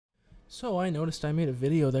So I noticed I made a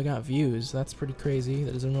video that got views. That's pretty crazy.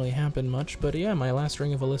 That doesn't really happen much, but yeah, my last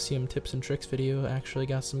Ring of Elysium tips and tricks video actually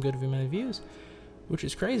got some good amount of views, which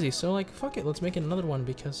is crazy. So like, fuck it, let's make it another one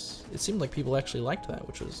because it seemed like people actually liked that,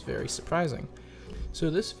 which was very surprising. So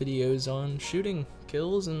this video is on shooting,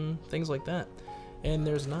 kills, and things like that. And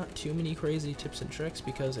there's not too many crazy tips and tricks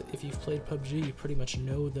because if you've played PUBG, you pretty much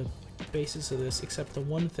know the basis of this, except the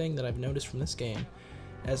one thing that I've noticed from this game,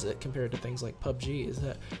 as it compared to things like PUBG, is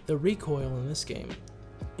that the recoil in this game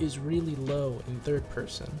is really low in third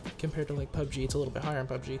person compared to like PUBG. It's a little bit higher in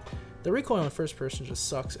PUBG. The recoil in first person just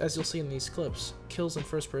sucks. As you'll see in these clips, kills in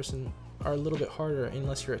first person are a little bit harder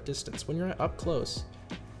unless you're at distance. When you're up close,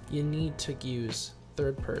 you need to use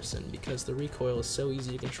third person because the recoil is so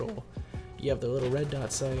easy to control. You have the little red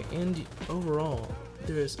dot sight, and overall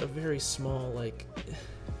there's a very small, like,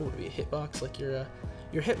 what would be a hitbox, like your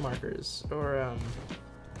hit markers, or I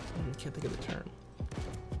can't think of the term.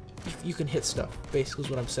 You can hit stuff, basically is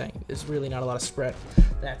what I'm saying. There's really not a lot of spread.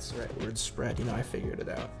 That's the right word, spread. You know, I figured it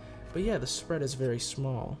out. But yeah, the spread is very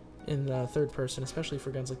small in third person, especially for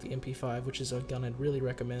guns like the MP5, which is a gun I'd really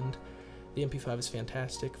recommend. The MP5 is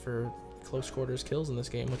fantastic for close quarters kills in this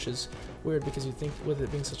game, which is weird because you'd think with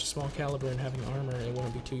it being such a small caliber and having armor it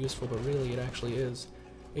wouldn't be too useful, but really it actually is.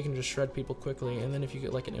 It can just shred people quickly, and then if you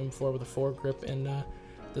get like an M4 with a foregrip and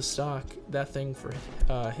the stock, that thing for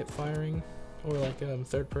hip firing or like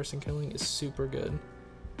third person killing is super good.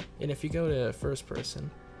 And if you go to first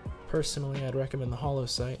person, personally I'd recommend the hollow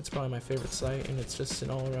sight. It's probably my favorite sight, and it's just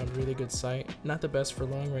an all-around really good sight. Not the best for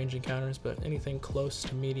long range encounters, but anything close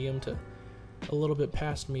to medium to a little bit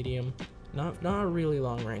past medium, not a really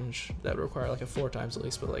long range that would require like a 4 times at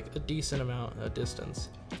least, but like a decent amount of distance,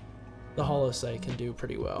 the hollow sight can do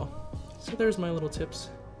pretty well. So there's my little tips.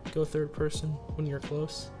 Go third person when you're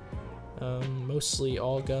close. Mostly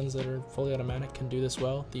all guns that are fully automatic can do this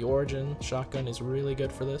well. The Origin shotgun is really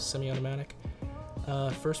good for this, semi-automatic.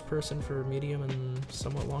 First person for medium and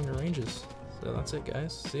somewhat longer ranges. So that's it,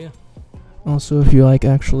 guys. See ya. Also, if you like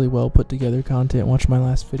actually well put together content, watch my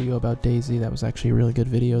last video about Daisy. That was actually a really good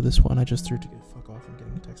video. This one I just threw together. Fuck off, I'm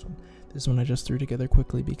getting a text one. This one I just threw together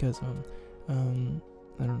quickly because I don't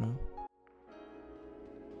know.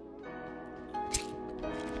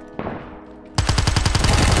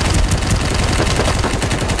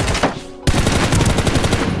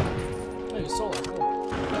 Hey, solo.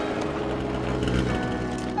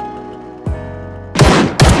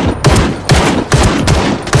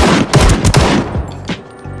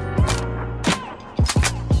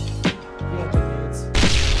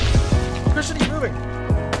 Christian, he's moving!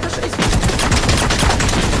 Christian, he's...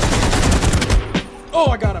 Oh,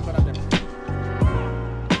 I got him, but I'm dead.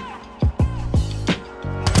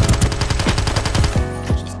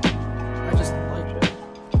 I just like it.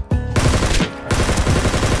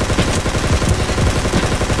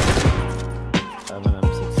 I have an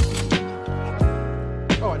M16.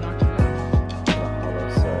 Oh, I knocked him down. The hollow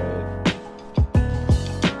sight.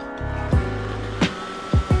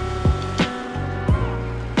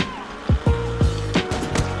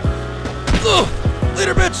 Ugh!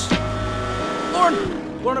 Later, bitch! Lauren!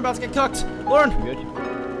 Lauren, about to get cucked! Lauren! You good?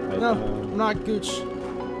 No, I'm not gooch. Don't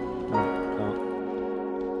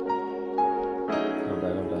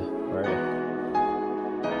die, don't die. Where are you?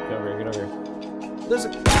 Get over here, get over here. There's a...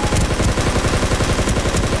 Eat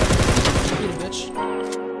a bitch.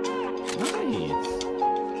 Nice!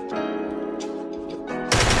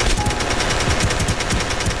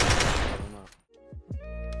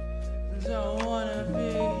 Don't wanna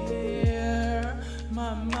be here,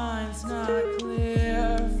 my mind's not